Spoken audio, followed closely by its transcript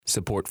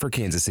Support for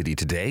Kansas City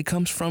Today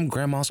comes from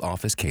Grandma's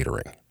Office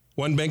Catering.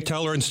 One bank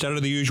teller instead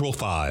of the usual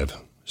 5.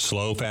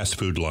 Slow fast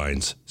food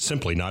lines.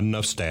 Simply not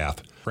enough staff.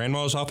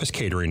 Grandma's Office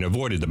Catering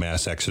avoided the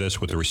mass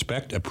exodus with the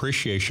respect,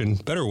 appreciation,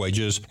 better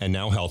wages, and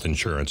now health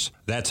insurance.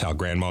 That's how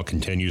Grandma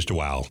continues to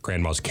wow.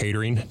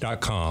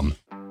 Grandma'sCatering.com.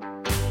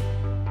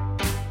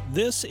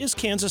 This is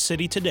Kansas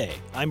City Today.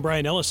 I'm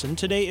Brian Ellison.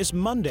 Today is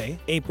Monday,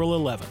 April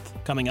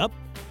 11th. Coming up,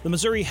 the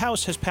Missouri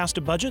House has passed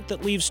a budget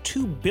that leaves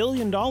 $2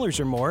 billion or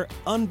more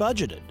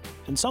unbudgeted,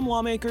 and some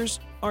lawmakers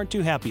aren't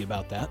too happy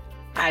about that.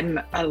 I'm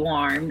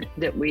alarmed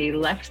that we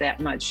left that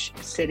much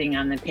sitting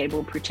on the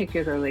table,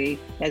 particularly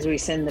as we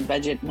send the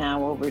budget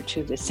now over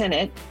to the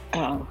Senate,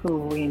 who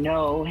we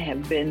know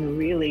have been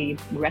really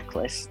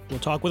reckless. We'll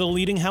talk with a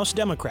leading House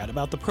Democrat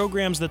about the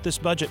programs that this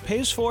budget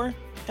pays for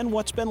and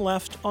what's been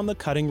left on the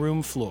cutting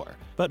room floor.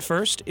 But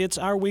first, it's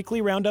our weekly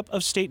roundup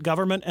of state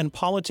government and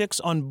politics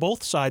on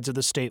both sides of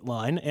the state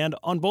line. And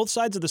on both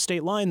sides of the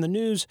state line, the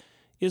news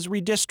is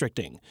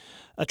redistricting.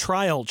 A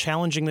trial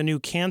challenging the new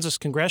Kansas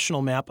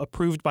congressional map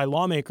approved by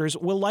lawmakers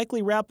will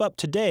likely wrap up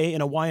today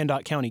in a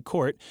Wyandotte County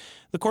court.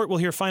 The court will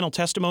hear final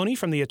testimony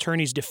from the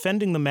attorneys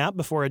defending the map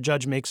before a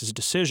judge makes his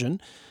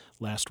decision.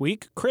 Last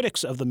week,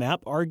 critics of the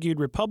map argued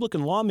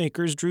Republican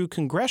lawmakers drew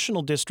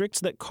congressional districts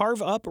that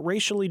carve up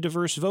racially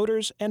diverse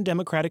voters and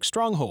Democratic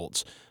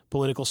strongholds.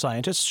 Political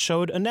scientists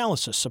showed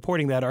analysis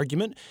supporting that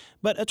argument,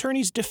 but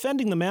attorneys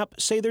defending the map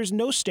say there's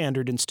no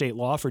standard in state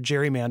law for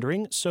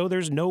gerrymandering, so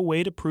there's no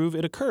way to prove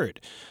it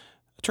occurred.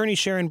 Attorney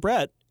Sharon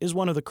Brett is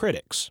one of the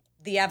critics.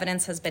 The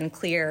evidence has been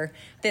clear.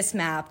 This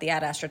map, the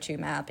Ad Astra 2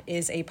 map,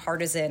 is a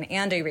partisan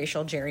and a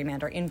racial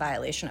gerrymander in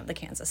violation of the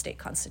Kansas state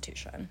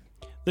constitution.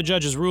 The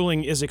judge's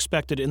ruling is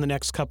expected in the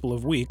next couple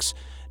of weeks.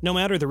 No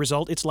matter the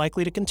result, it's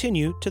likely to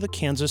continue to the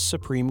Kansas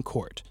Supreme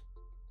Court.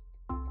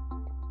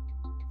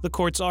 The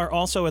courts are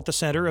also at the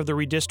center of the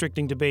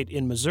redistricting debate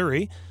in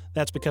Missouri.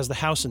 That's because the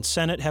House and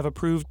Senate have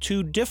approved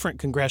 2 different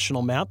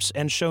congressional maps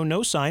and show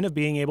no sign of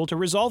being able to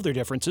resolve their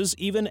differences,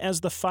 even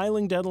as the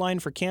filing deadline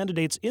for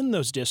candidates in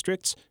those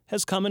districts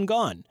has come and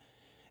gone.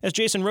 As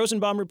Jason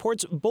Rosenbaum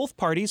reports, both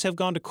parties have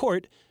gone to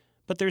court,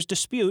 but there's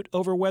dispute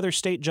over whether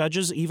state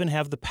judges even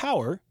have the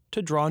power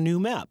to draw new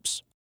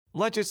maps.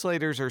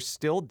 Legislators are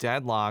still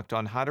deadlocked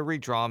on how to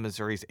redraw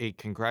Missouri's 8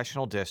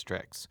 congressional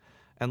districts,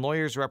 and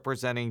lawyers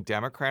representing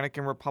Democratic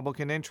and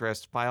Republican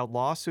interests filed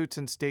lawsuits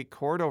in state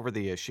court over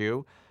the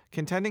issue,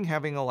 contending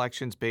having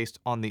elections based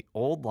on the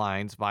old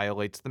lines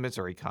violates the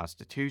Missouri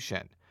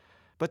Constitution.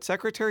 But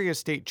Secretary of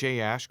State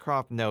Jay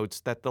Ashcroft notes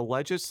that the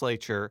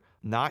legislature,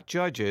 not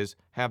judges,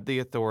 have the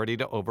authority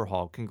to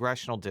overhaul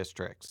congressional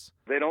districts.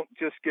 They don't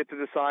just get to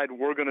decide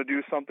we're going to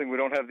do something we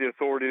don't have the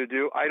authority to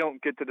do. I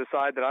don't get to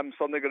decide that I'm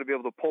suddenly going to be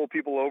able to pull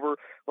people over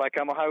like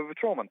I'm a highway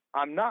patrolman.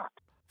 I'm not.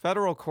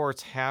 Federal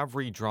courts have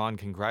redrawn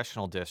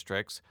congressional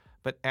districts,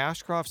 but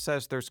Ashcroft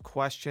says there's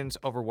questions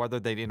over whether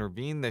they'd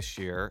intervene this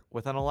year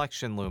with an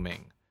election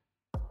looming.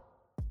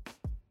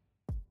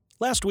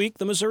 Last week,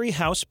 the Missouri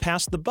House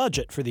passed the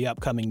budget for the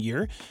upcoming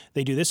year.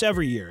 They do this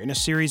every year in a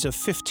series of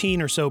 15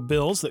 or so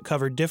bills that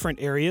cover different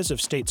areas of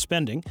state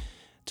spending.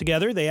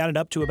 Together, they added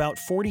up to about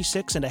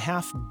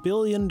 $46.5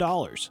 billion.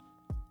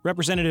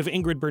 Representative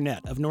Ingrid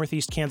Burnett of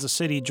Northeast Kansas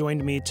City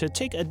joined me to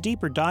take a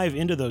deeper dive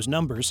into those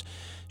numbers.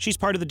 She's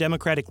part of the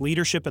Democratic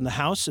leadership in the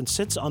House and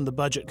sits on the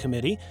Budget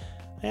Committee.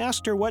 I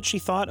asked her what she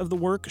thought of the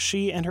work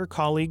she and her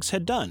colleagues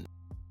had done.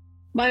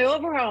 My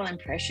overall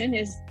impression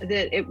is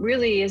that it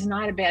really is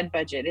not a bad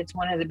budget. It's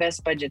one of the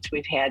best budgets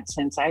we've had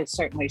since I've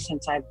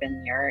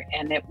been here.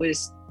 And it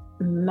was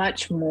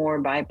much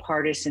more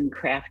bipartisan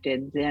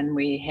crafted than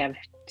we have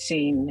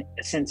seen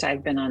since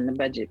I've been on the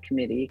Budget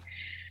Committee.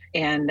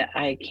 And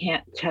I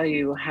can't tell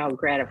you how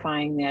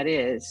gratifying that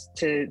is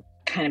to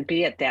kind of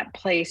be at that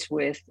place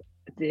with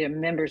the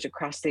members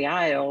across the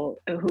aisle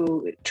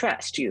who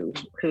trust you,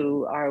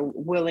 who are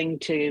willing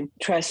to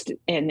trust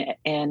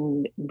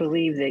and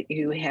believe that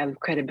you have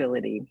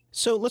credibility.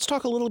 So let's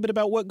talk a little bit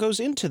about what goes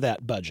into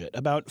that budget.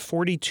 About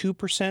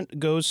 42%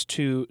 goes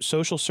to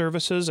social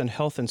services and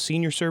health and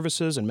senior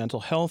services and mental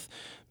health.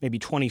 Maybe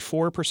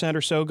 24%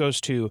 or so goes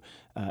to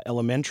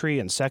elementary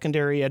and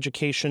secondary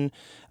education.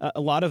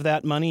 A lot of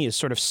that money is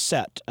sort of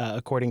set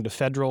according to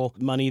federal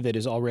money that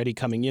is already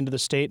coming into the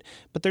state.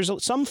 But there's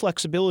some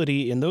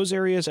flexibility in those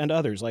areas and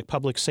others like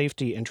public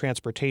safety and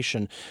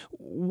transportation.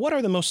 What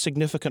are the most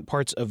significant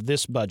parts of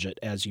this budget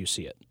as you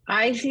see it?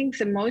 I think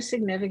the most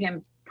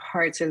significant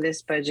parts of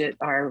this budget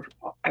are,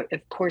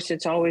 of course,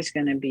 it's always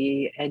going to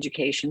be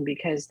education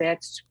because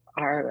that's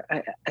our,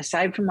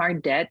 aside from our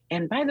debt.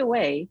 And by the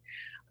way,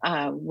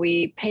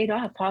 we paid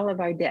off all of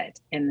our debt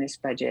in this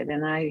budget.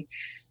 And I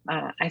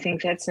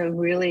think that's a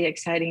really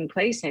exciting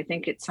place. I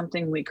think it's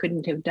something we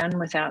couldn't have done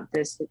without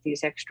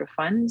these extra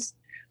funds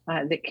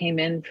that came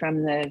in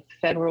from the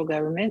federal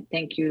government.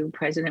 Thank you,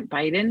 President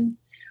Biden.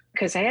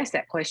 Because I asked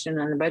that question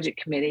on the Budget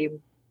Committee.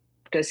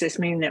 Does this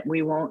mean that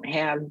we won't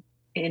have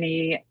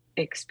any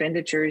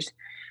expenditures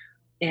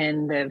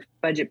in the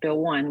Budget Bill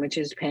 1, which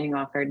is paying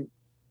off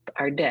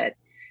our debt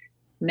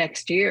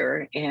next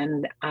year?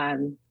 And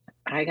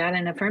I got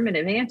an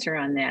affirmative answer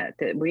on that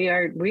we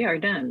are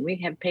done. We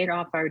have paid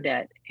off our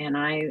debt, and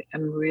I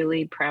am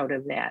really proud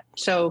of that.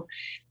 So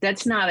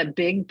that's not a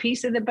big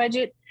piece of the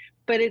budget,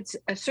 but it's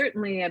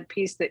certainly a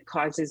piece that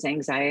causes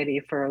anxiety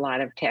for a lot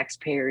of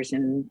taxpayers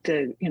and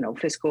the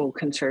fiscal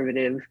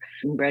conservative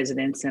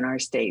residents in our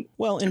state.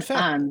 Well, in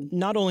fact,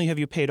 not only have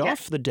you paid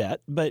off the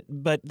debt, but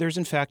there's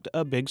in fact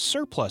a big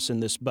surplus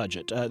in this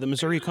budget. The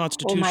Missouri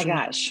Constitution. Oh my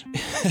gosh!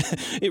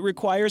 It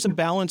requires a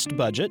balanced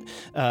budget,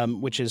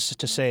 which is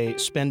to say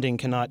spending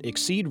cannot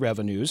exceed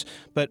revenues.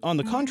 But on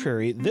the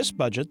contrary, this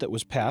budget that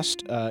was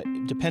passed,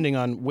 depending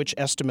on which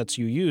estimates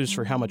you use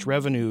for how much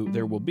revenue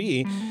there will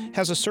be,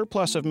 has a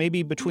surplus of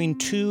maybe between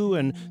 $2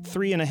 and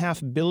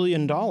 $3.5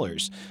 billion.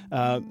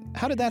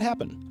 How did that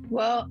happen?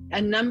 Well,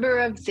 a number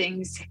of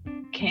things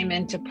came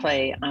into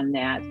play on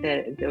that,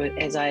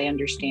 as I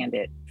understand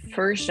it.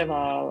 First of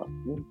all,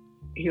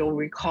 you'll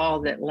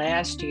recall that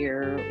last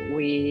year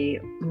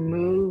we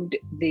moved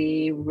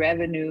the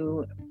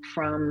revenue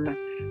from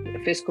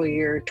fiscal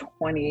year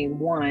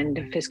 21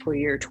 to fiscal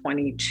year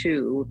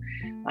 22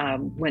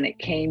 when it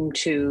came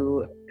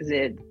to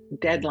the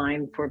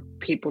deadline for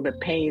people to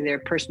pay their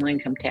personal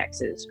income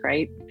taxes,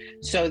 right?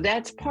 So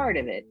that's part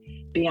of it.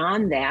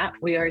 Beyond that,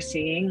 we are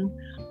seeing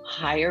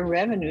higher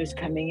revenues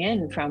coming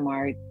in from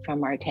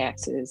our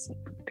taxes.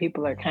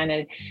 People are kind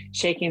of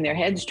shaking their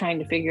heads trying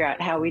to figure out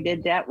how we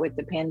did that with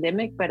the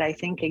pandemic, but I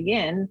think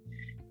again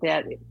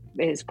that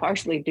is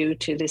partially due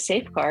to the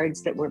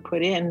safeguards that were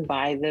put in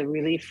by the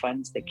relief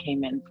funds that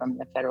came in from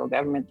the federal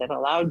government that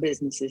allowed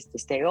businesses to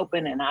stay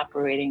open and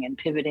operating and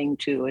pivoting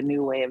to a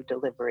new way of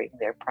delivering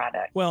their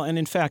product. Well, and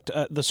in fact,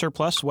 the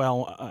surplus,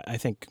 well, I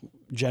think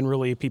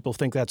generally people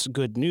think that's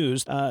good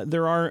news.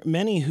 There are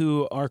many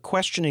who are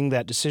questioning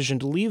that decision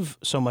to leave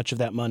so much of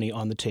that money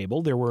on the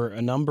table. There were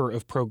a number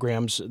of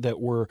programs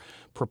that were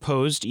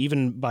proposed,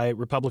 even by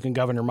Republican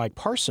Governor Mike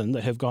Parson,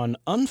 that have gone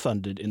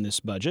unfunded in this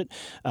budget,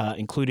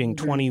 including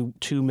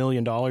 $22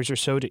 million or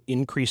so to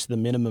increase the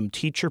minimum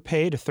teacher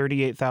pay to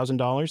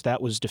 $38,000.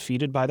 That was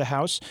defeated by the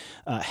House.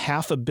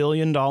 $500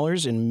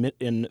 million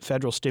in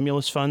federal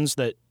stimulus funds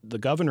that the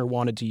governor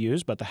wanted to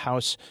use, but the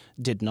House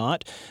did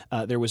not.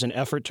 There was an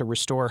effort to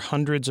restore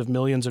hundreds of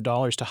millions of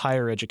dollars to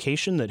higher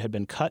education that had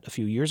been cut a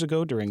few years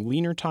ago during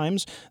leaner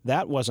times.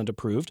 That wasn't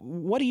approved.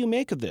 What do you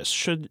make of this?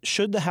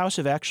 Should the House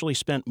have actually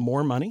spent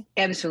more money?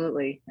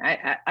 Absolutely.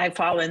 I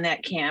fall in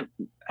that camp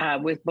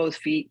with both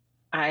feet.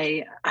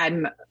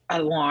 I'm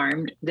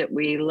alarmed that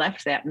we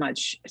left that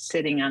much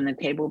sitting on the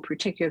table,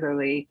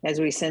 particularly as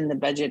we send the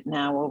budget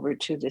now over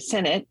to the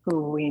Senate,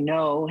 who we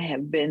know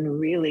have been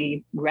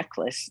really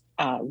reckless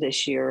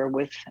this year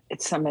with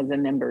some of the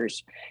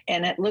members.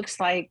 And it looks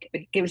like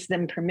it gives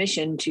them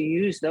permission to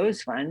use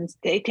those funds.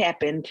 They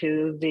tap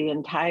into the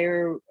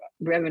entire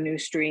revenue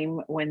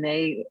stream when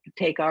they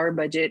take our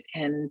budget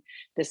and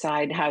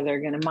decide how they're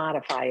going to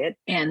modify it.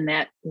 And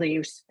that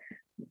leaves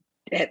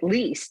at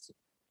least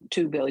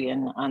 $2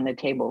 billion on the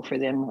table for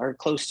them, or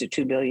close to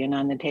 $2 billion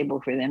on the table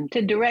for them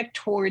to direct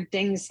toward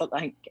things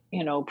like,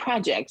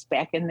 projects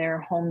back in their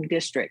home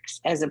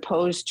districts, as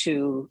opposed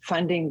to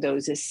funding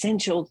those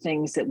essential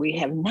things that we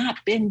have not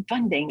been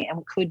funding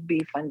and could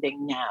be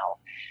funding now,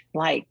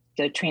 like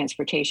the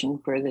transportation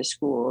for the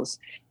schools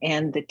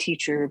and the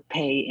teacher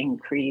pay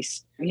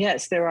increase.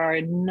 Yes, there are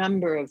a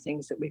number of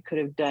things that we could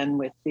have done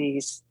with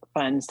these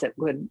funds that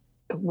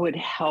would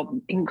help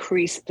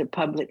increase the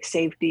public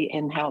safety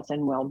and health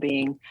and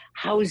well-being.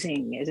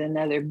 Housing is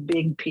another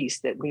big piece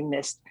that we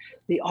missed.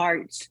 The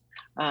arts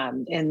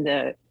and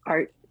the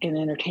art and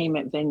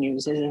entertainment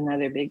venues is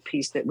another big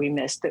piece that we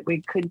missed, that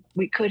we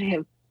could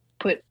have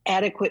put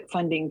adequate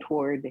funding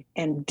toward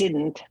and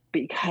didn't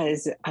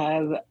because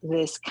of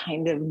this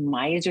kind of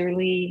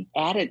miserly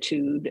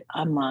attitude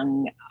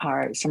among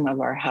some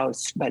of our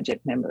House budget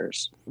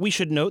members. We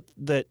should note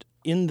that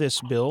in this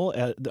bill,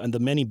 and the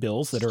many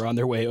bills that are on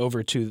their way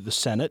over to the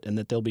Senate and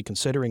that they'll be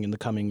considering in the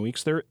coming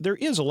weeks, there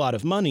is a lot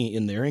of money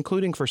in there,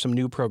 including for some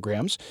new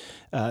programs.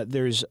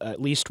 There's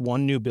at least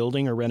one new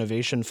building or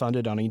renovation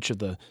funded on each of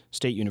the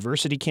state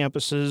university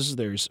campuses.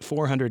 There's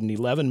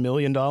 $411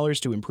 million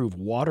to improve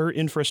water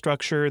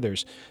infrastructure.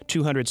 There's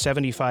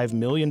 $275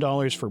 million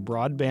for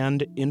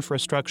broadband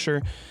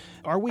infrastructure.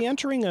 Are we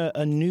entering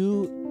a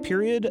new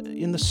period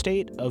in the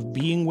state of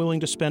being willing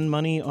to spend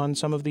money on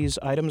some of these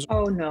items?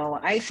 Oh, no.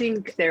 I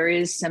think there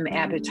is some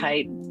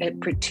appetite,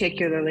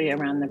 particularly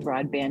around the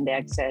broadband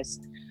access.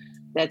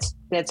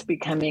 That's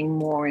becoming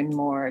more and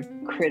more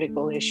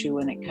critical issue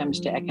when it comes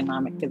to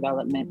economic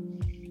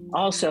development.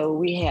 Also,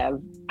 we have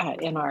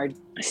in our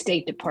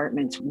state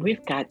departments,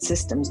 we've got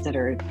systems that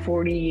are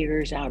 40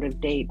 years out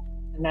of date.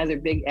 Another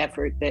big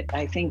effort that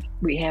I think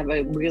we have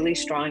a really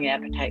strong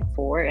appetite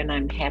for, and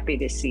I'm happy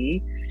to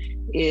see,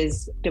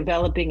 is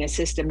developing a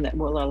system that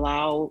will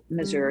allow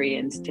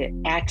Missourians to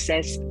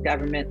access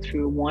government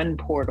through one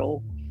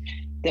portal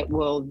that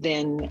will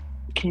then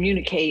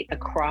communicate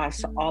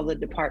across all the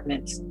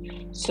departments.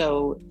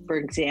 So, for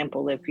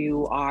example, if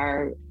you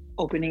are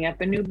opening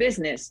up a new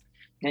business,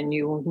 and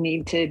you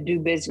need to do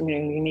business.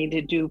 You need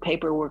to do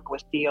paperwork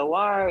with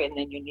DOR, and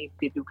then you need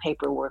to do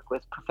paperwork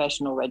with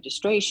professional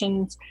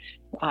registrations.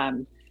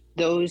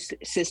 Those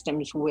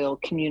systems will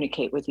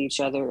communicate with each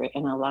other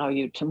and allow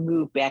you to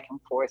move back and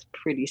forth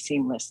pretty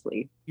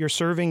seamlessly. You're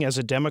serving as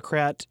a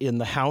Democrat in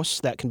the House.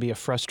 That can be a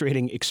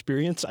frustrating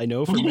experience, I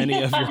know, for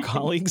many of your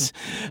colleagues.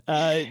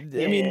 I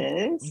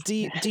mean,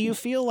 do you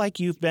feel like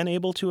you've been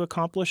able to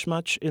accomplish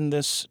much in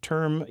this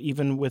term,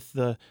 even with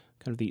the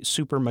kind of the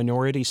super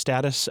minority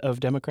status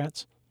of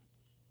Democrats?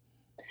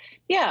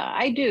 Yeah,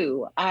 I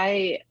do.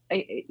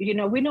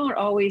 We don't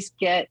always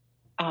get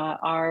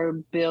our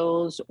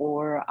bills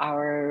or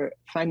our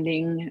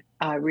funding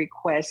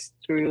requests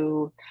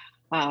through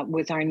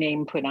with our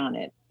name put on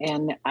it.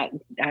 And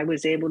I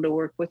was able to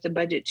work with the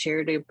budget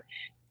chair to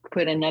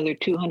put another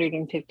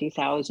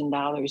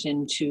 $250,000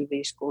 into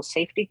the school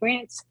safety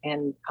grants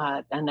and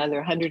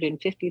another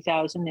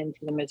 $150,000 into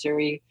the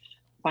Missouri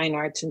Fine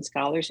Arts and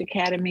Scholars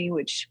Academy,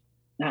 which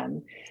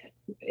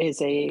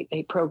is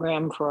a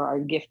program for our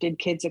gifted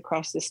kids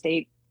across the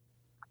state.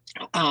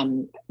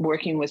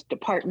 Working with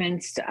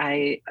departments,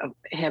 I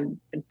have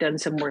done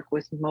some work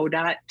with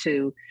MoDOT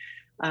to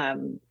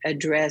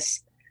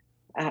address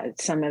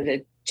some of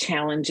the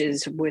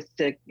challenges with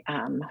the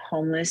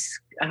homeless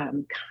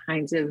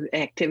kinds of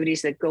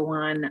activities that go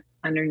on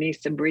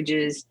underneath the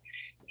bridges,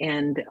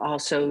 and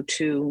also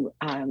to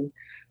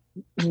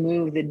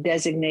move the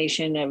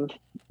designation of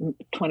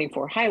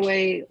 24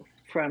 Highway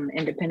from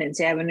Independence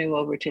Avenue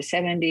over to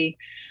 70.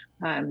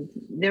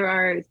 There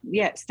are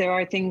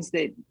things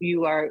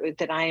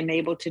that I am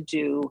able to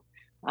do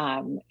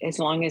as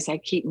long as I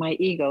keep my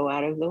ego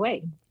out of the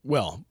way.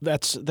 Well,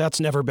 that's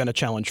never been a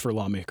challenge for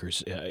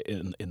lawmakers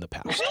in the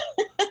past.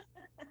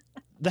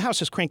 The House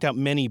has cranked out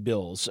many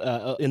bills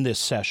in this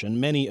session,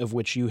 many of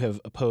which you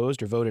have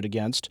opposed or voted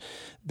against.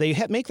 They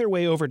make their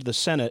way over to the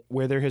Senate,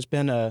 where there has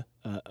been a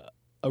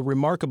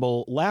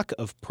remarkable lack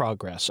of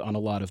progress on a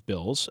lot of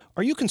bills.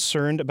 Are you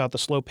concerned about the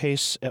slow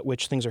pace at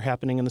which things are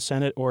happening in the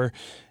Senate, or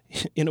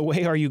in a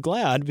way, are you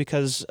glad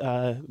because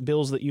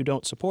bills that you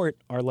don't support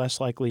are less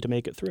likely to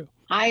make it through?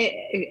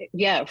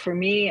 For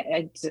me,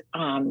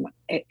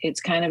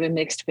 it's kind of a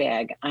mixed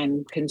bag.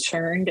 I'm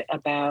concerned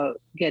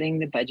about getting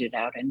the budget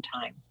out in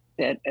time.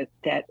 We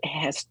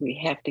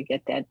have to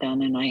get that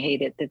done, and I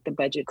hate it that the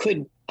budget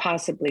could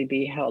possibly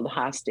be held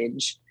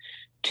hostage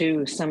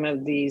to some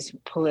of these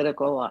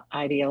political,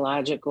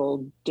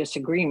 ideological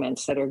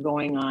disagreements that are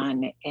going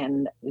on,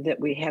 and that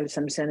we have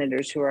some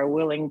senators who are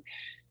willing,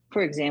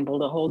 for example,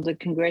 to hold the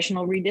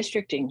congressional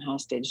redistricting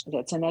hostage.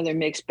 That's another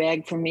mixed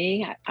bag for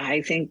me.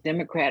 I think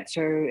Democrats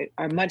are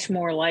much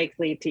more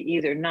likely to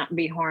either not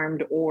be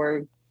harmed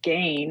or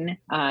gain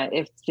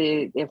if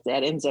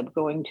that ends up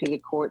going to the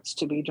courts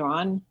to be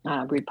drawn.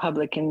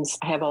 Republicans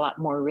have a lot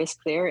more risk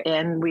there,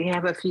 and we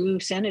have a few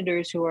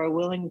senators who are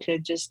willing to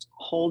just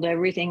hold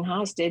everything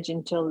hostage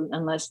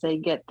unless they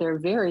get their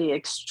very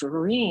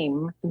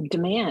extreme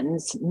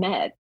demands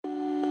met.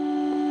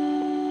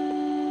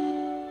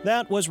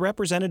 That was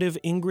Representative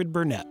Ingrid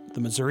Burnett,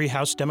 the Missouri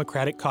House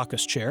Democratic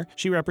Caucus Chair.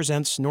 She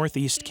represents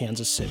Northeast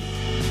Kansas City.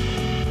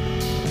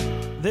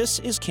 This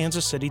is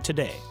Kansas City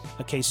Today,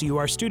 a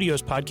KCUR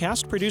Studios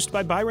podcast produced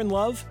by Byron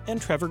Love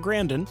and Trevor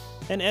Grandin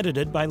and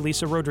edited by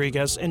Lisa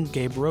Rodriguez and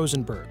Gabe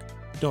Rosenberg.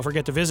 Don't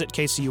forget to visit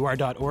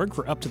kcur.org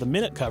for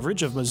up-to-the-minute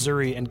coverage of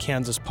Missouri and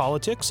Kansas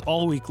politics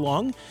all week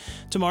long.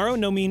 Tomorrow,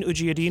 Nomin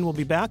Ujiyediin will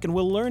be back, and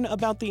we'll learn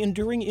about the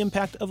enduring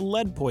impact of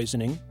lead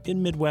poisoning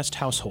in Midwest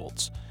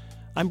households.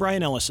 I'm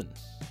Brian Ellison.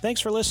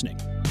 Thanks for listening.